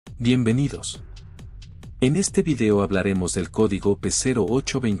Bienvenidos. En este video hablaremos del código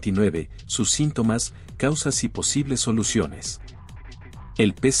P0829, sus síntomas, causas y posibles soluciones.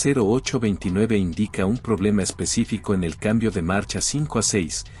 El P0829 indica un problema específico en el cambio de marcha 5 a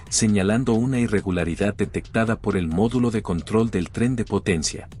 6, señalando una irregularidad detectada por el módulo de control del tren de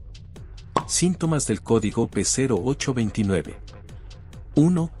potencia. Síntomas del código P0829.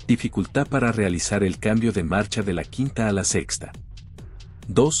 1. Dificultad para realizar el cambio de marcha de la quinta a la sexta.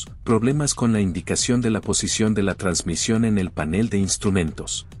 2. Problemas con la indicación de la posición de la transmisión en el panel de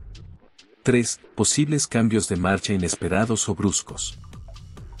instrumentos. 3. Posibles cambios de marcha inesperados o bruscos.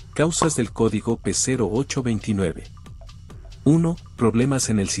 Causas del código P0829. 1. Problemas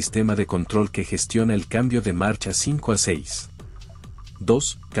en el sistema de control que gestiona el cambio de marcha 5 a 6.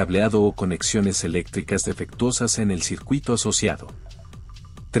 2. Cableado o conexiones eléctricas defectuosas en el circuito asociado.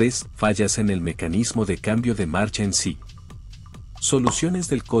 3. Fallas en el mecanismo de cambio de marcha en sí. Soluciones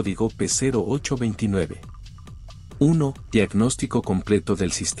del código P0829. 1. Diagnóstico completo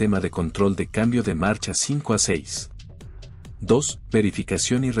del sistema de control de cambio de marcha 5 a 6. 2.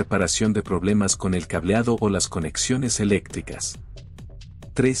 Verificación y reparación de problemas con el cableado o las conexiones eléctricas.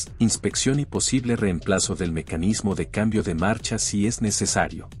 3. Inspección y posible reemplazo del mecanismo de cambio de marcha si es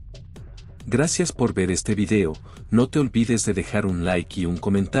necesario. Gracias por ver este video, no te olvides de dejar un like y un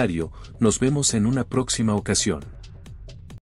comentario, nos vemos en una próxima ocasión.